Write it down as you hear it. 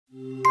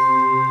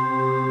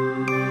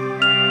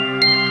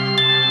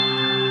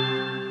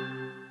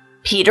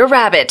Peter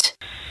Rabbit.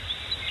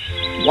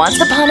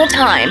 Once upon a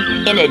time,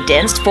 in a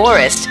dense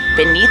forest,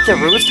 beneath the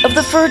roots of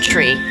the fir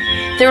tree,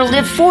 there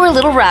lived 4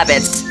 little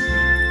rabbits.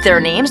 Their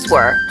names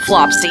were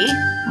Flopsy,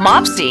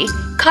 Mopsy,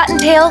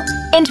 Cottontail,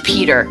 and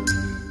Peter.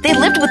 They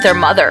lived with their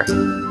mother.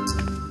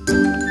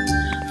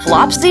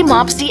 Flopsy,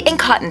 Mopsy, and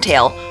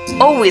Cottontail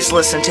always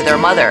listened to their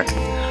mother.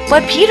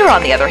 But Peter,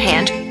 on the other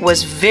hand,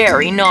 was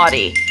very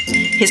naughty.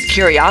 His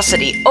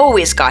curiosity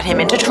always got him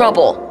into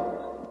trouble.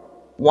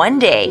 One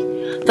day,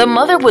 the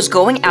mother was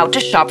going out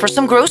to shop for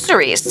some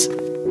groceries.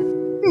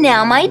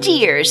 "Now, my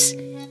dears,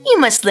 you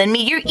must lend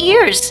me your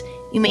ears.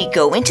 You may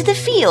go into the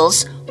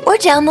fields or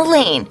down the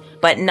lane,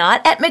 but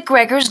not at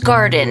McGregor's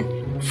garden,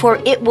 for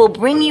it will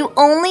bring you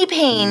only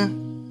pain."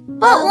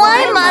 "But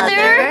why,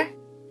 Mother?"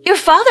 "Your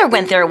father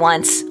went there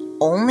once,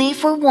 only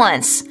for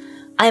once.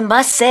 I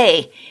must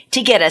say,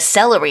 to get a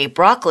celery,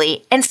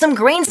 broccoli, and some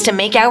grains to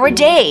make our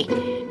day.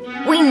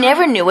 We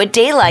never knew a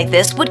day like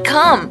this would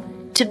come,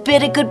 to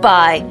bid a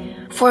goodbye,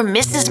 for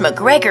Mrs.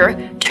 McGregor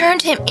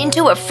turned him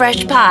into a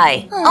fresh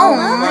pie." "Oh,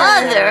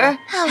 Mother,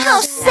 how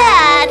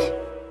sad!"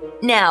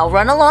 "Now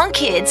run along,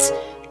 kids.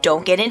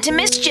 Don't get into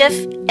mischief,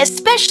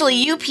 especially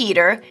you,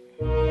 Peter.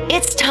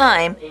 It's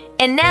time,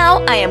 and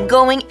now I am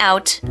going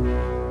out."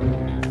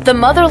 The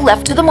mother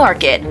left to the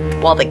market,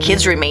 while the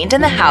kids remained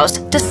in the house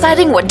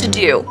deciding what to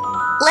do.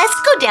 "Let's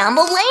go down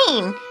the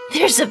lane.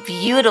 There's a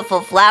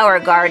beautiful flower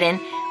garden.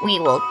 We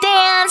will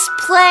dance,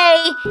 play,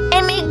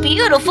 and make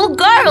beautiful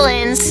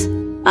garlands."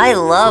 "I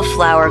love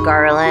flower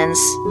garlands."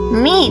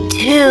 "Me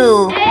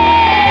too."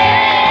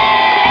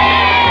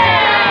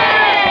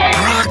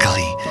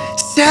 Broccoli,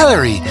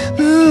 celery,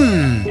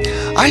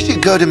 I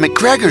should go to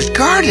McGregor's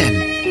garden.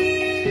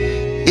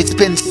 It's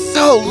been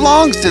so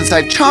long since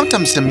I've chomped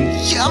on some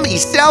yummy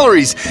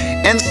celeries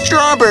and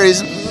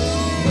strawberries.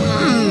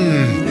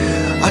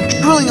 I'm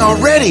drooling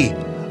already.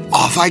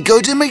 Off I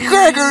go to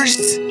McGregor's.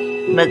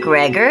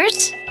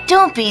 McGregor's?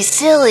 Don't be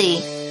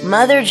silly.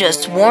 Mother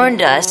just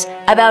warned us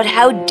about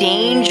how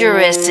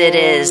dangerous it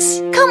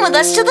is. Come with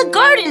us to the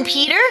garden,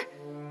 Peter.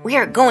 We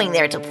are going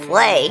there to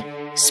play.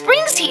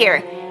 Spring's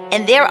here,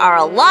 and there are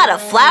a lot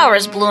of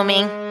flowers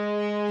blooming.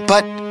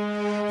 But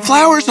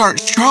flowers aren't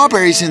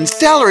strawberries and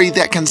celery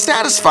that can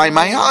satisfy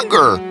my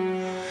hunger.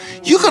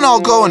 You can all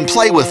go and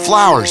play with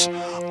flowers.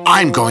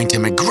 I'm going to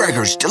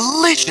McGregor's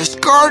delicious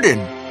garden.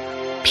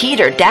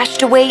 Peter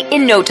dashed away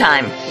in no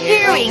time.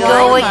 Here we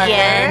go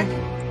again.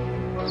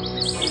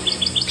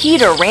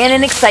 Peter ran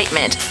in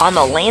excitement on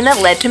the lane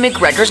that led to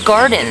McGregor's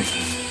garden.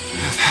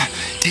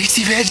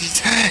 Tasty veggies,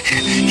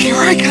 here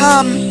I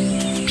come.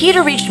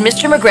 Peter reached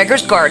Mr.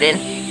 McGregor's garden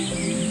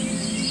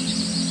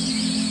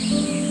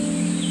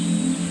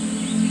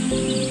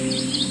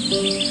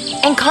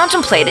and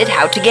contemplated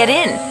how to get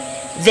in.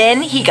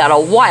 Then he got a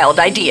wild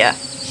idea.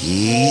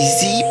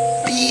 Easy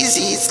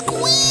peasy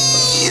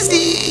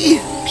squeezy.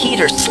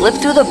 Peter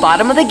slipped through the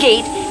bottom of the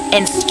gate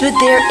and stood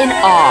there in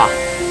awe.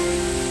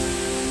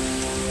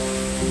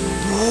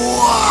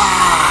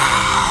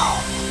 Wow!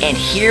 And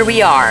here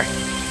we are,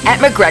 at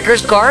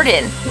McGregor's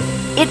garden.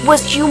 It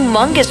was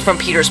humongous from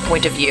Peter's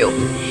point of view.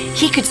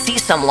 He could see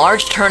some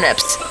large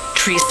turnips,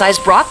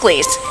 tree-sized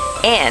broccolis,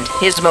 and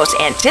his most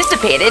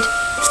anticipated,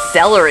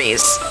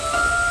 celeries.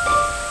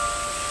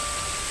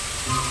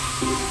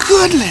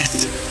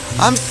 Goodness!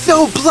 I'm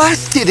so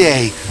blessed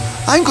today.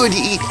 I'm going to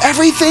eat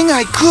everything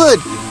I could.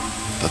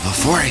 But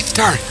before I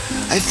start,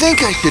 I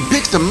think I should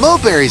pick some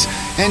mulberries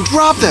and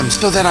drop them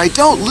so that I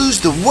don't lose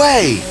the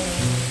way.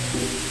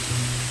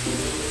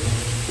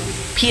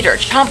 Peter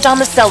chomped on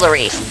the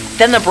celery,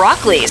 then the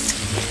broccolis.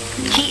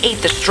 He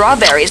ate the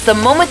strawberries the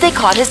moment they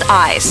caught his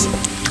eyes.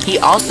 He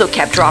also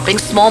kept dropping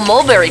small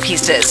mulberry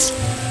pieces.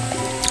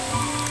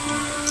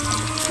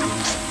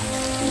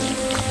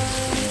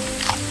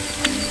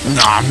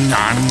 Nom,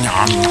 nom,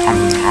 nom, nom,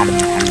 nom,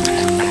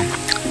 nom, nom.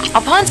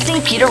 Upon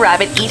seeing Peter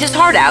Rabbit eat his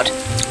heart out,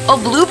 a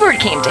bluebird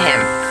came to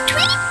him.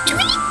 Tweet,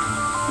 tweet.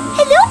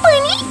 Hello,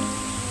 Bunny.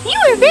 You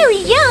are very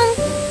young.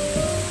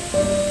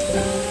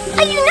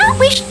 I do not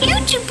wish you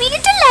to be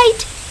a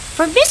delight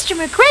for Mr.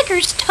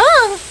 McGregor's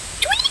tongue.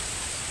 Tweet.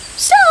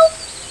 So,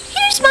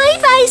 here's my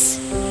advice.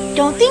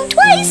 Don't think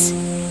twice.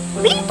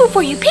 Leave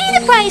before you pay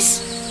the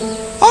price.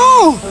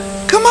 Oh,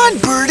 come on,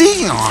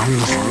 birdie.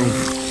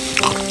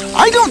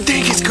 I don't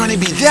think it's going to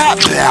be that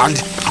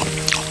bad.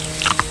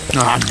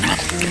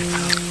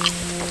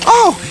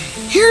 Oh,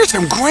 here's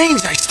some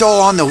grains I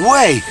stole on the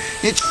way.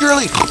 It's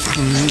surely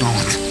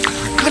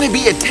going to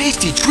be a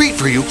tasty treat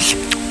for you.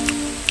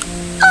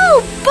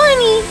 Oh,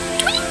 Bunny.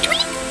 Tweet,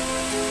 tweet.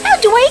 How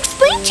do I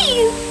explain to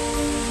you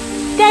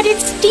that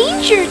it's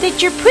danger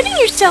that you're putting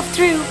yourself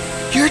through?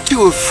 You're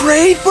too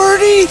afraid,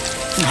 birdie?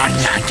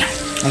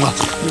 Well,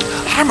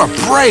 I'm a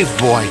brave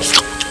boy.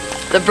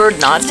 The bird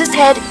nods his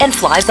head and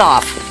flies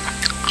off.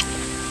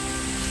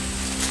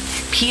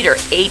 Peter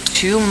ate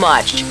too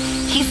much.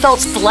 He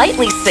felt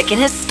slightly sick in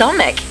his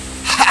stomach.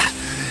 Ha!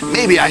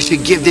 Maybe I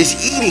should give this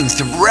eating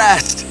some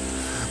rest.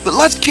 But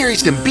let's carry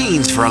some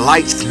beans for a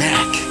light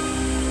snack.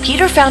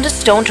 Peter found a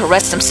stone to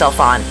rest himself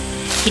on.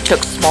 He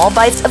took small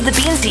bites of the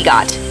beans he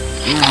got.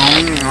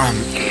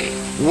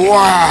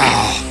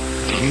 Wow.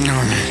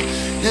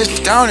 This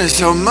stone is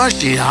so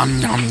mushy.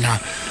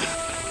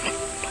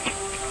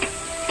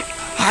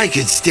 I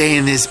could stay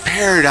in this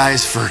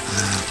paradise for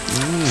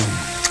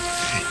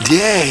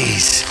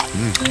days.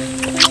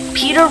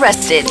 Peter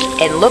rested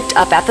and looked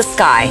up at the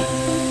sky.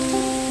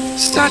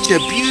 Such a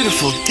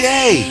beautiful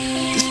day.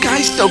 The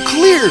sky's so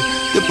clear.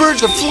 The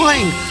birds are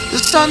flying. The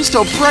sun's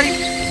so bright.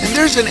 And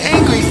there's an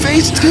angry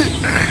face too.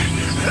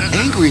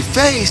 Angry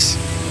face?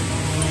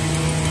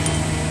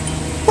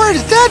 Where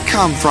did that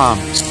come from?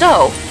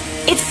 So,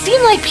 it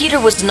seemed like Peter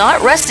was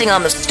not resting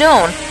on the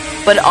stone,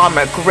 but on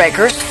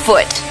McGregor's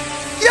foot.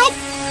 Yep.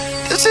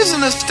 This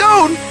isn't a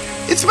stone.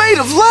 It's made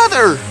of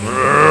leather.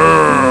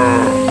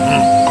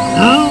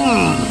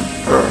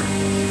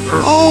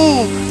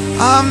 Oh,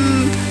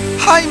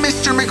 hi,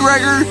 Mr.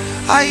 McGregor.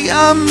 I,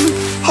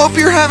 hope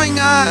you're having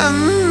a,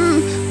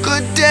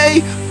 good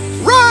day.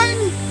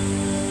 Run!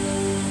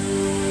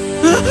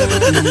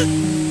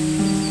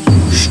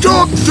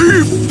 Stop,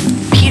 thief!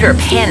 Peter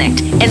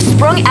panicked and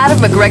sprung out of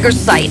McGregor's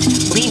sight,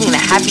 leaving the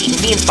half-eaten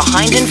beans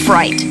behind in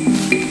fright.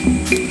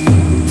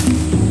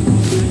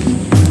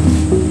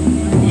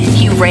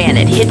 He ran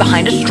and hid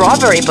behind a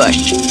strawberry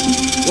bush.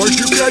 Once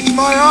you catch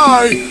my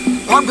eye,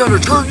 I'm gonna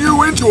turn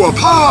you into a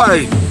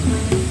pie!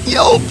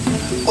 Yelp!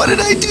 What did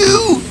I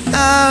do?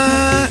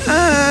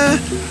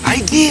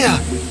 Idea!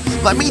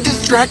 Let me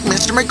distract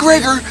Mr.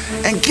 McGregor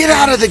and get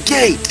out of the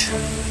gate.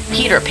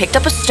 Peter picked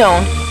up a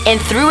stone and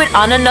threw it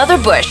on another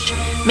bush,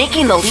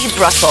 making the leaves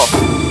rustle.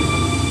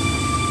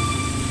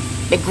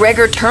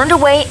 McGregor turned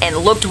away and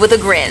looked with a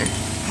grin.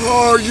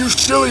 Oh, you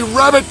silly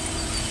rabbit!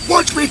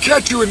 Watch me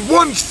catch you in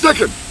 1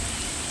 second!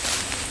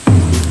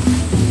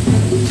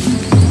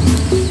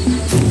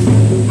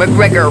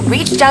 McGregor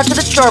reached out to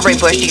the strawberry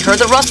bush he heard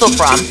the rustle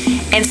from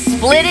and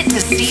split it to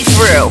see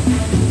through.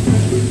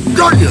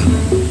 Got ya!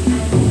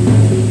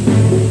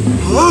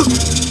 Huh?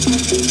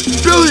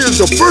 Billions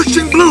of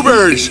bursting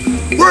blueberries!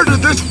 Where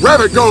did this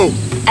rabbit go?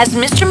 As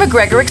Mr.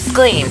 McGregor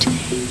exclaimed,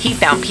 he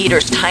found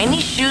Peter's tiny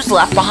shoes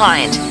left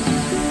behind.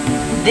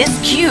 This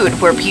cued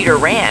where Peter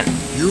ran.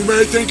 You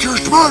may think you're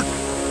smart,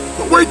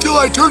 but wait till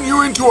I turn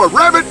you into a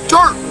rabbit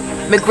tart!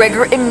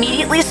 McGregor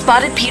immediately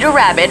spotted Peter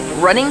Rabbit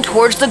running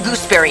towards the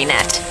gooseberry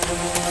net.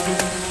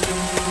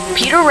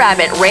 Peter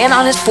Rabbit ran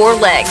on his 4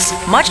 legs,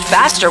 much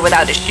faster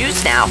without his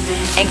shoes now,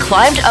 and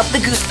climbed up the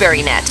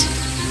gooseberry net.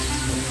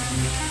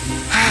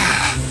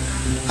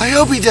 I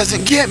hope he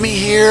doesn't get me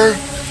here.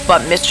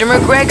 But Mr.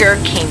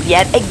 McGregor came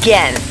yet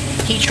again.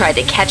 He tried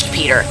to catch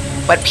Peter,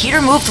 but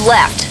Peter moved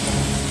left,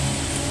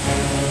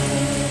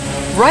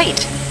 right,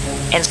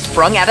 and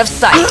sprung out of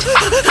sight,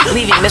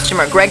 leaving Mr.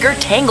 McGregor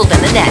tangled in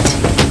the net.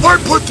 I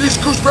put these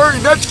gooseberry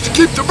nets to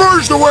keep the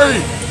birds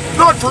away,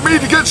 not for me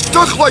to get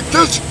stuck like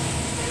this.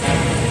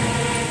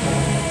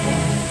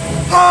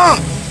 Ah!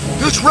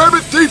 This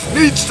rabbit thief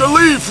needs to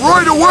leave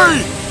right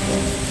away!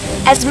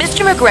 As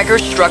Mr. McGregor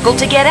struggled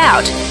to get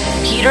out,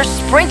 Peter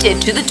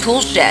sprinted to the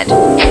tool shed.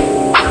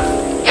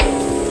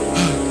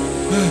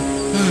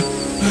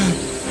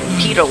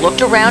 Peter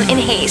looked around in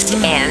haste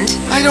and...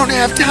 I don't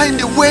have time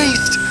to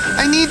waste.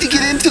 I need to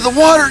get into the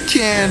water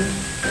can.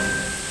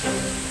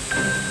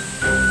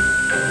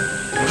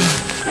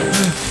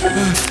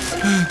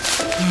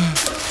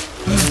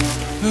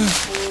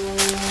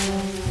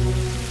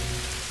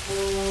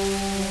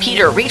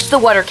 Peter reached the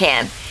water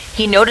can.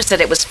 He noticed that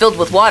it was filled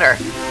with water,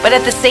 but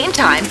at the same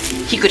time,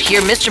 he could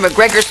hear Mr.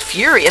 McGregor's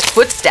furious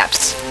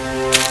footsteps.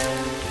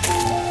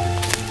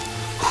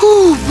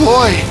 Whew,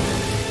 boy.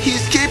 He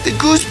escaped the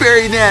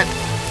gooseberry net.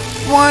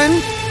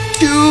 1,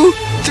 2,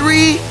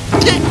 3,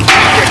 kick!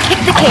 Peter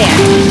kicked the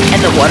can,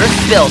 and the water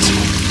spilled.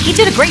 He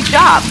did a great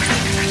job.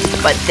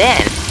 But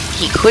then,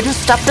 he couldn't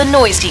stop the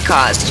noise he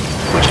caused,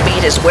 which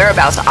made his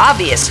whereabouts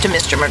obvious to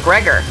Mr.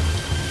 McGregor.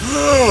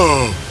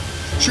 Oh,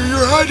 so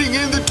you're hiding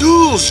in the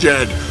tool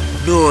shed,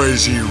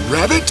 noisy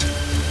rabbit.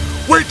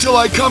 Wait till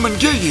I come and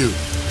get you.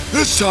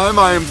 This time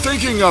I am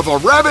thinking of a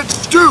rabbit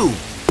stew.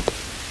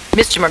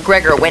 Mr.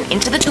 McGregor went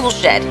into the tool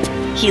shed.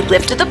 He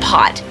lifted the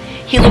pot.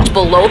 He looked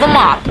below the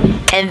mop,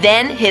 and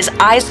then his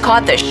eyes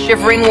caught the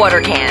shivering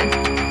water can.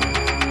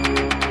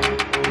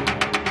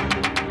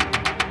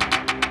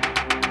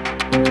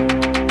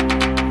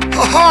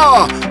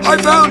 Ha-ha! I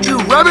found you,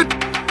 rabbit!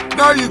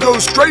 Now you go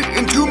straight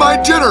into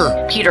my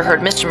dinner! Peter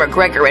heard Mr.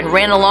 McGregor and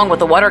ran along with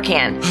the water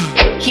can.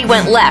 He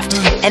went left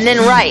and then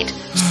right,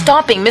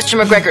 stomping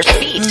Mr. McGregor's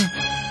feet.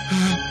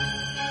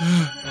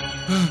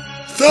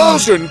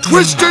 1,000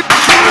 twisted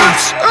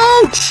turnips!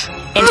 Ouch!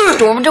 And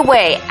stormed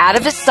away out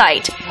of his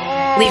sight,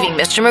 leaving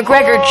Mr.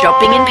 McGregor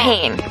jumping in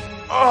pain.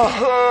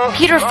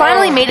 Peter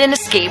finally made an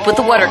escape with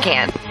the water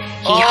can.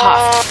 He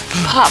huffed,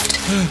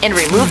 puffed, and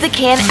removed the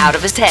can out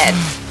of his head.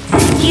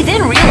 He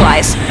then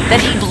realized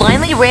that he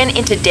blindly ran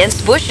into dense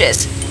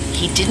bushes.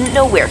 He didn't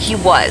know where he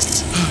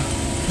was.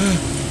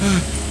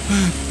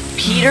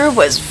 Peter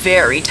was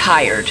very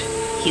tired.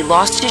 He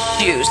lost his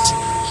shoes,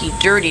 he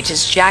dirtied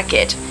his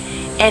jacket,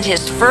 and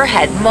his fur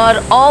had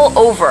mud all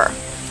over.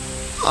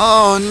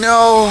 Oh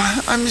no,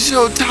 I'm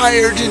so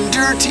tired and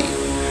dirty.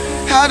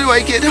 How do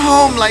I get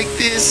home like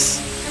this?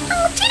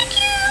 I'll take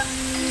you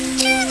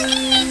to the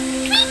gate.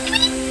 Tweet,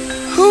 tweet.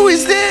 Who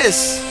is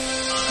this?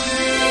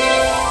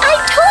 I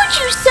told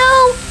you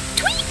so.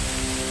 Tweet.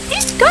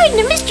 This garden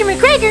of Mr.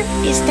 McGregor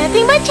is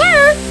nothing but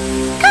terror.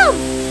 Come,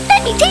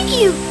 let me take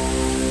you.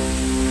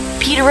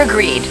 Peter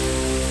agreed,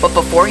 but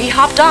before he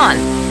hopped on,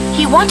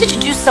 he wanted to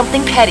do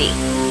something petty.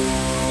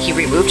 He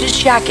removed his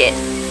jacket,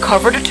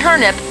 covered a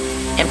turnip,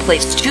 and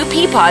placed 2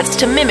 pea pods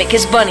to mimic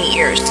his bunny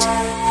ears.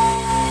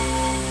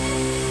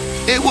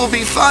 It will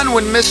be fun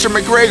when Mr.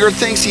 McGregor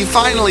thinks he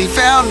finally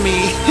found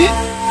me.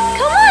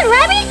 Come on,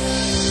 Rabbit.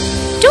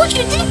 Don't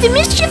you think the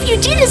mischief you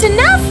did is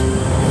enough?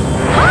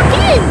 Hop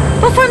in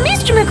before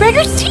Mr.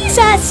 McGregor sees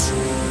us.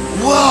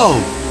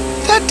 Whoa,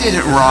 that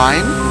didn't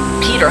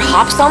rhyme. Peter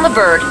hops on the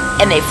bird,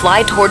 and they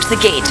fly towards the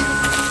gate.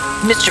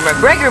 Mr.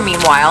 McGregor,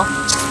 meanwhile,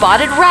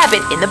 spotted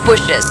Rabbit in the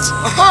bushes.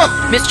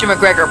 Mr.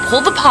 McGregor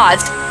pulled the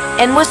pods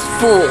and was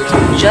fooled,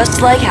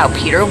 just like how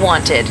Peter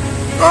wanted.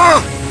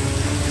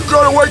 You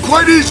got away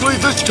quite easily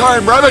this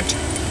time, Rabbit.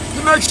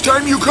 The next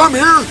time you come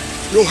here,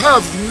 you'll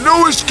have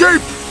no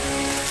escape.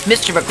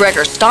 Mr.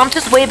 McGregor stomped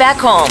his way back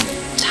home,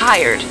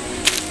 tired.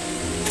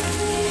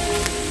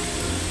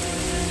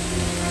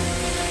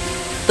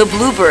 The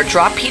bluebird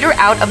dropped Peter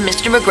out of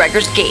Mr.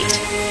 McGregor's gate.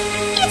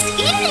 It's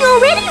evening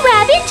already,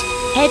 Rabbit.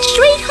 Head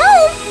straight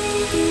home.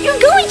 You're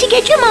going to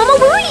get your mama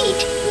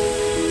worried.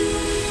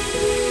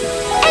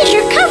 As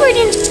you're covered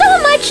in so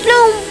much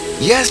loam.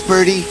 Yes,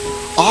 Birdie.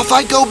 Off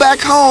I go back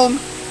home.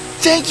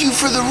 Thank you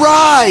for the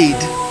ride.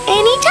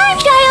 Anytime,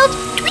 child.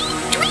 Tweet,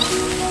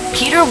 tweet.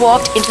 Peter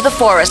walked into the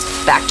forest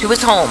back to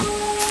his home.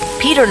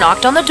 Peter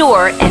knocked on the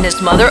door and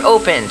his mother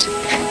opened.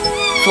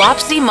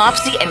 Flopsy,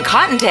 Mopsy, and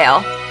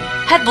Cottontail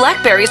had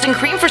blackberries and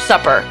cream for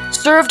supper,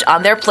 served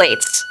on their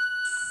plates.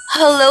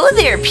 Hello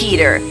there,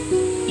 Peter.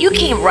 You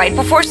came right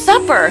before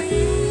supper.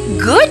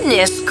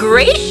 Goodness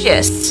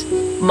gracious!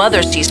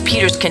 Mother sees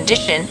Peter's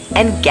condition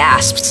and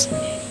gasps.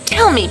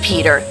 Tell me,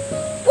 Peter,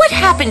 what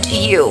happened to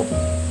you?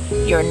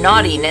 Your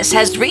naughtiness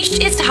has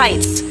reached its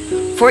heights,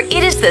 for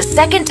it is the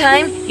second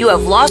time you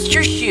have lost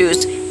your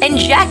shoes and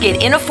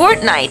jacket in a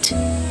fortnight.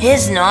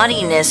 His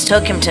naughtiness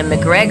took him to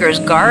McGregor's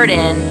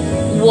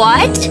garden.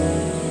 What?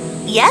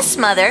 Yes,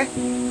 Mother.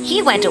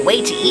 He went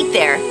away to eat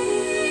there.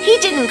 He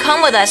didn't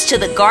come with us to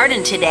the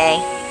garden today.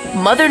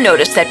 Mother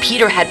noticed that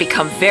Peter had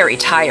become very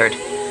tired,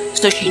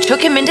 so she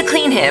took him in to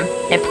clean him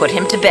and put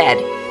him to bed.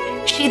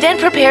 She then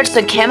prepared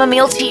some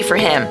chamomile tea for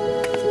him.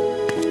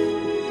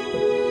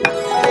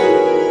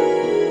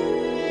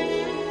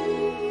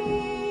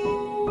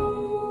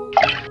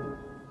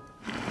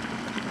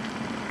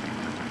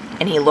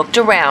 And he looked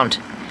around.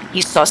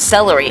 He saw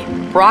celery,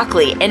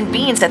 broccoli, and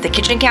beans at the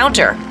kitchen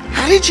counter.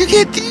 How did you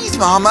get these,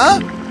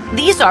 Mama?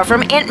 These are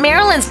from Aunt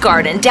Marilyn's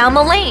garden down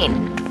the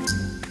lane.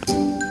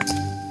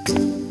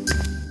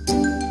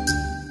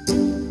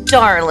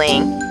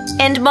 Darling,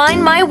 and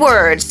mind my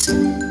words,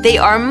 they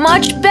are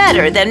much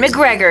better than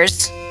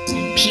McGregor's.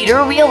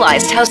 Peter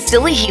realized how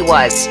silly he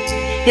was.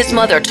 His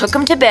mother took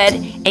him to bed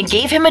and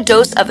gave him a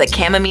dose of the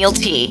chamomile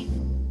tea.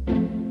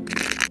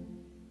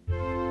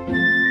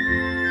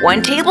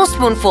 1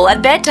 tablespoonful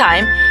at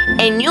bedtime,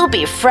 and you'll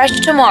be fresh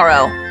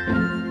tomorrow.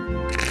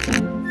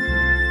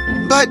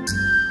 But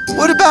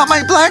what about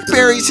my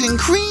blackberries and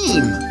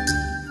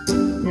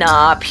cream?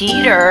 Nah,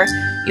 Peter,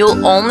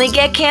 you'll only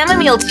get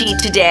chamomile tea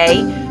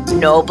today.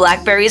 No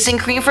blackberries and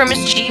cream for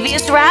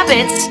mischievous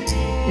rabbits.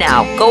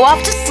 Now, go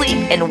off to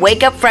sleep and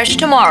wake up fresh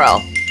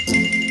tomorrow.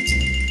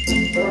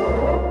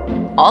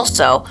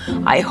 Also,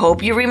 I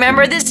hope you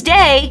remember this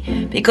day,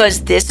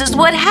 because this is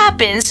what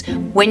happens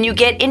when you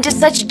get into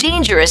such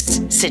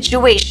dangerous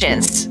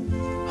situations.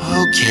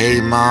 Okay,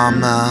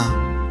 Mama.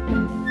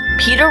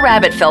 Peter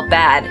Rabbit felt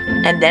bad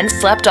and then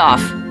slept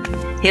off.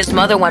 His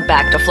mother went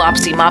back to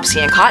Flopsy,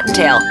 Mopsy, and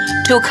Cottontail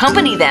to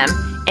accompany them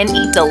and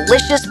eat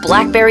delicious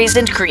blackberries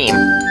and cream.